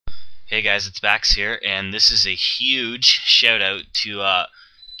Hey guys, it's Bax here, and this is a huge shout out to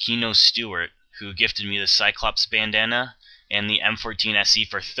Keno Stewart, who gifted me the Cyclops bandana and the M14 SE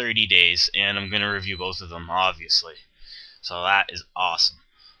for 30 days, and I'm going to review both of them, obviously. So that is awesome.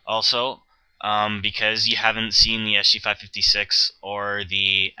 Also, because you haven't seen the SG556 or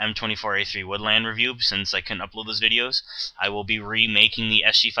the M24A3 Woodland review since I couldn't upload those videos, I will be remaking the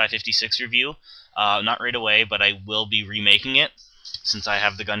SG556 review. Not right away, but I will be remaking it since I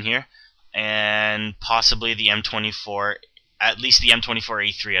have the gun here. And possibly the M24, at least the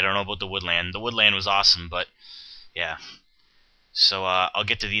M24A3. I don't know about the Woodland. The Woodland was awesome, but yeah. So I'll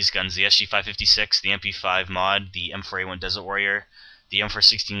get to these guns: the SG556, the MP5 mod, the M4A1 Desert Warrior, the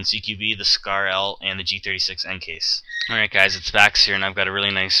M416 CQB, the Scar L, and the G36 N case. Alright guys, it's Bax here, and I've got a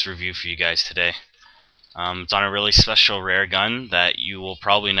really nice review for you guys today. It's on a really special rare gun that you will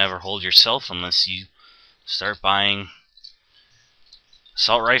probably never hold yourself unless you start buying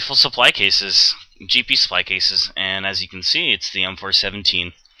assault rifle supply cases, GP supply cases, and as you can see, it's the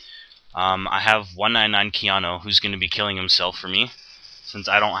M417. I have 199 Keanu, who's going to be killing himself for me, since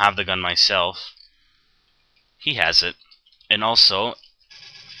I don't have the gun myself. He has it. And also,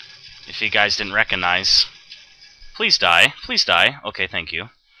 if you guys didn't recognize, please die, please die. Okay, thank you.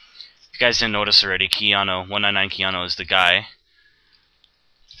 If you guys didn't notice already, Keanu, 199 Keanu is the guy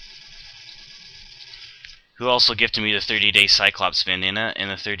who also gifted me the 30-day Cyclops bandana and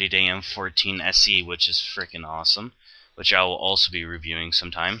the 30-day M14 SE, which is freaking awesome, which I will also be reviewing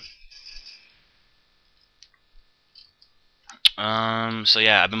sometime. So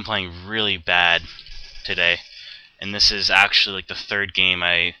yeah, I've been playing really bad today, and this is actually like the third game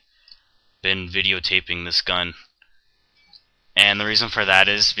I've been videotaping this gun. And the reason for that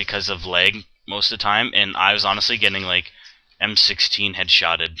is because of lag most of the time, and I was honestly getting like M16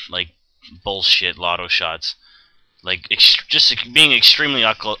 headshotted, like bullshit lotto shots, like just being extremely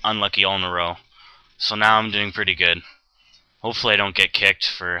unlucky all in a row. So now I'm doing pretty good. Hopefully I don't get kicked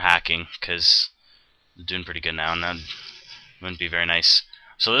for hacking, because I'm doing pretty good now, and that wouldn't be very nice.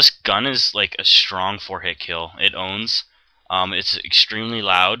 So this gun is like a strong 4-hit kill. It owns. It's extremely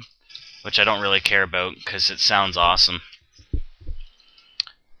loud, which I don't really care about because it sounds awesome.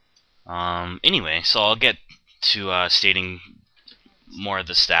 Anyway, so I'll get to stating more of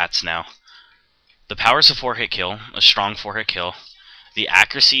the stats now. The power's a 4-hit kill, a strong 4-hit kill. The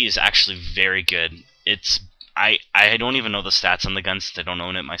accuracy is actually very good. I don't even know the stats on the gun since I don't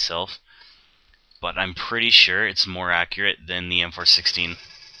own it myself, but I'm pretty sure it's more accurate than the M416.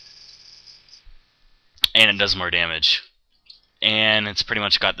 And it does more damage. And it's pretty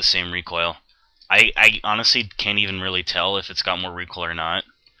much got the same recoil. I honestly can't even really tell if it's got more recoil or not.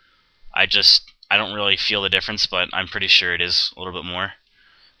 I don't really feel the difference, but I'm pretty sure it is a little bit more.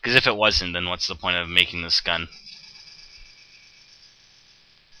 Because if it wasn't, then what's the point of making this gun?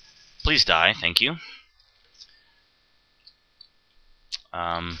 Please die, thank you.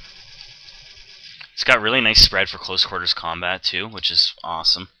 It's got really nice spread for close quarters combat too, which is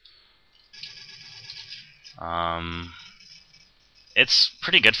awesome. It's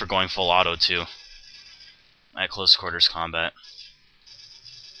pretty good for going full auto too at close quarters combat.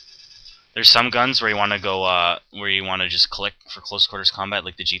 There's some guns where you want to go, where you want to just click for close quarters combat,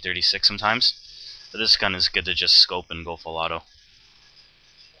 like the G36 sometimes. But this gun is good to just scope and go full auto.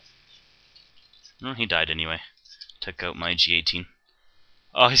 Oh, he died anyway. Took out my G18.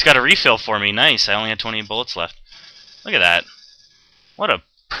 Oh, he's got a refill for me. Nice. I only had 20 bullets left. Look at that. What a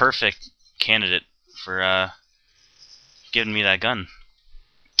perfect candidate for giving me that gun.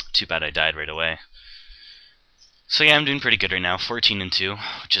 Too bad I died right away. So yeah, I'm doing pretty good right now, 14-2,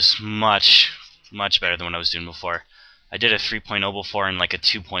 which is much, much better than what I was doing before. I did a 3.0 before and like a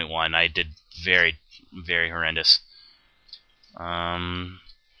 2.1. I did very, very horrendous.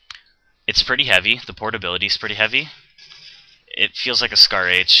 It's pretty heavy. The portability is pretty heavy. It feels like a Scar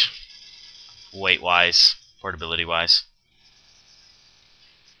H, weight-wise, portability-wise.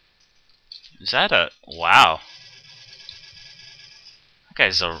 Is that a... wow. That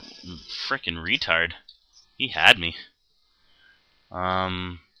guy's a freaking retard. He had me.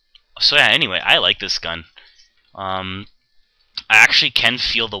 So yeah, anyway, I like this gun. I actually can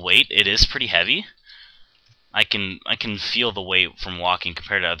feel the weight. It is pretty heavy. I can feel the weight from walking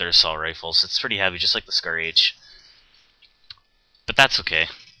compared to other assault rifles. It's pretty heavy, just like the Scar H. But that's okay.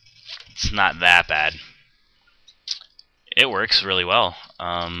 It's not that bad. It works really well.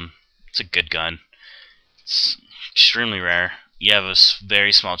 It's a good gun. It's extremely rare. You have a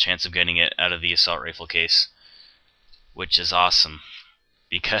very small chance of getting it out of the assault rifle case, which is awesome,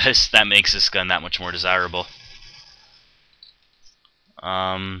 because that makes this gun that much more desirable.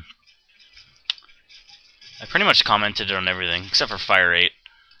 I pretty much commented on everything except for fire rate.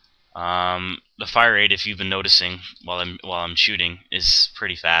 The fire rate, if you've been noticing while I'm shooting, is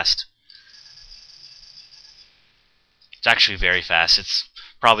pretty fast. It's actually very fast. It's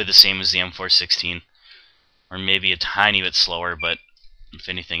probably the same as the M417, or maybe a tiny bit slower, but if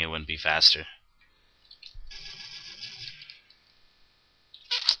anything, it wouldn't be faster.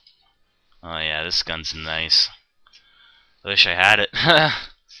 Oh yeah, this gun's nice. I wish I had it. I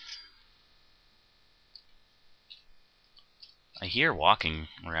hear walking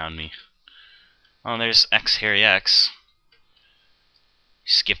around me. Oh, there's X Harry X.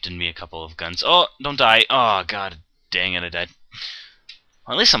 He skipped in me a couple of guns. Oh, don't die. Oh, god dang it, I died.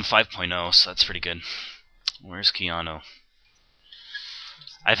 Well, at least I'm 5.0, so that's pretty good. Where's Keanu?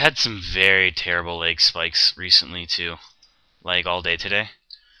 I've had some very terrible leg spikes recently, too. Like, all day today.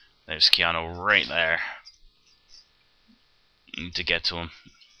 There's Keanu right there. Need to get to him.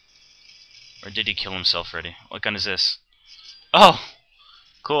 Or did he kill himself already? What gun is this? Oh!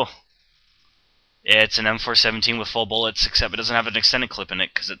 Cool. Yeah, it's an M417 with full bullets, except it doesn't have an extended clip in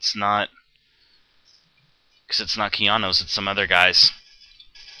it, because it's not Keanu's, it's some other guy's.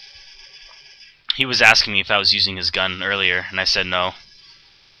 He was asking me if I was using his gun earlier, and I said no.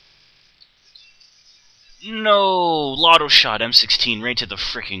 No! Lotto shot M16 right to the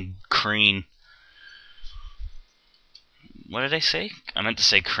freaking crane. What did I say? I meant to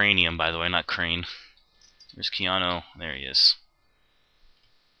say cranium, by the way, not crane. Where's Keanu? There he is.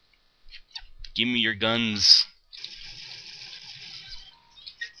 Give me your guns.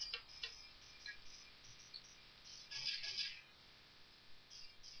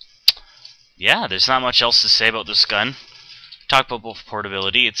 Yeah, there's not much else to say about this gun. Talked about both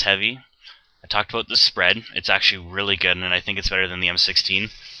portability, it's heavy. I talked about the spread, it's actually really good, and I think it's better than the M16.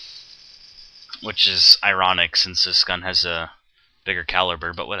 Which is ironic since this gun has a bigger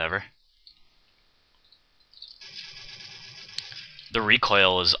caliber, but whatever. The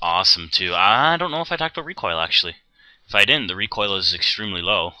recoil is awesome too. I don't know if I talked about recoil actually. If I didn't, the recoil is extremely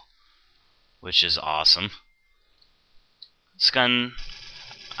low, which is awesome. This gun,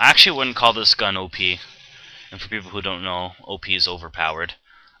 I actually wouldn't call this gun OP. And for people who don't know, OP is overpowered.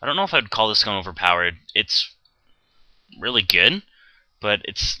 I don't know if I'd call this gun overpowered. It's really good, but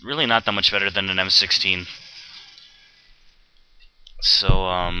it's really not that much better than an M16. So,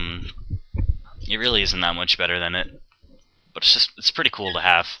 it really isn't that much better than it. But it's pretty cool to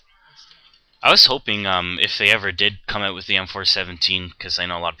have. I was hoping if they ever did come out with the M417, because I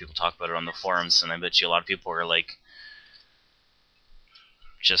know a lot of people talk about it on the forums, and I bet you a lot of people were like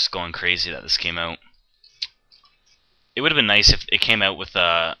just going crazy that this came out. It would have been nice if it came out with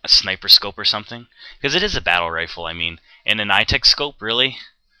a sniper scope or something, because it is a battle rifle, I mean, and an Itech scope, really?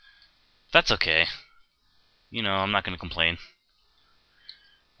 That's okay. You know, I'm not going to complain.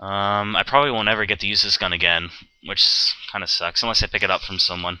 I probably won't ever get to use this gun again, which kind of sucks, unless I pick it up from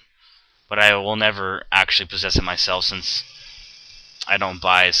someone. But I will never actually possess it myself since I don't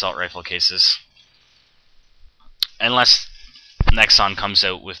buy assault rifle cases. Unless Nexon comes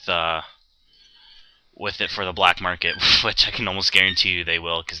out with it for the black market, which I can almost guarantee you they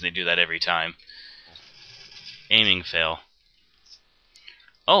will, because they do that every time. Aiming fail.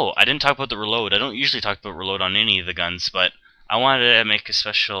 Oh, I didn't talk about the reload. I don't usually talk about reload on any of the guns, but I wanted to make a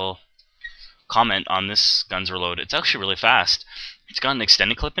special comment on this gun's reload. It's actually really fast. It's got an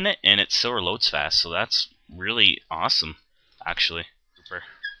extended clip in it, and it still reloads fast, so that's really awesome, actually. Super.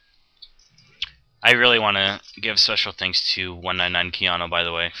 I really want to give special thanks to 199 Keanu, by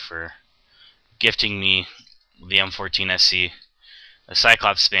the way, for gifting me the M14 SC, a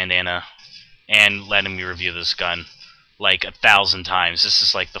Cyclops bandana, and letting me review this gun like 1,000 times. This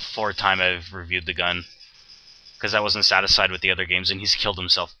is like the 4th time I've reviewed the gun, because I wasn't satisfied with the other games, and he's killed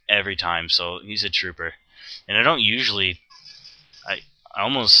himself every time, so he's a trooper. And I don't usually... I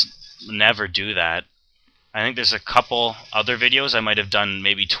almost never do that. I think there's a couple other videos I might have done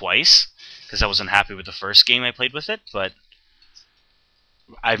maybe twice, because I wasn't happy with the first game I played with it, but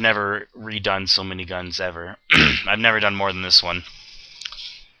I've never redone so many guns ever. I've never done more than this one.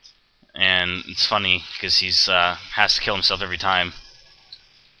 And it's funny, because he's has to kill himself every time.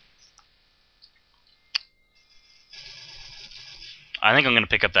 I think I'm going to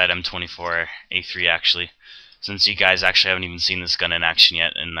pick up that M24A3 actually, since you guys actually haven't even seen this gun in action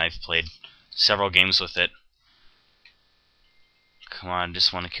yet, and I've played several games with it. Come on,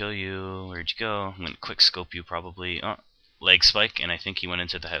 just want to kill you. Where'd you go? I'm going to quick scope you probably. Oh, leg spike, and I think he went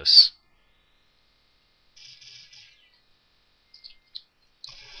into the house.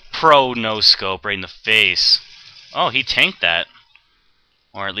 Pro no scope right in the face. Oh, he tanked that.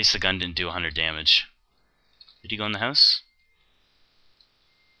 Or at least the gun didn't do 100 damage. Did he go in the house?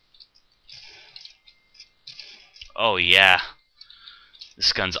 Oh yeah.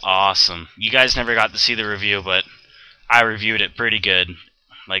 This gun's awesome. You guys never got to see the review, but I reviewed it pretty good.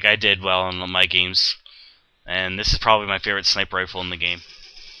 Like, I did well in my games. And this is probably my favorite sniper rifle in the game.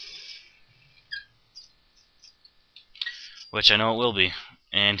 Which I know it will be.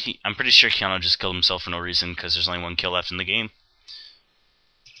 And I'm pretty sure Keanu just killed himself for no reason, because there's only one kill left in the game.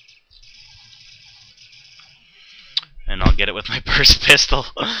 And I'll get it with my burst pistol.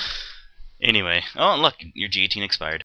 Anyway. Oh, look, your G18 expired.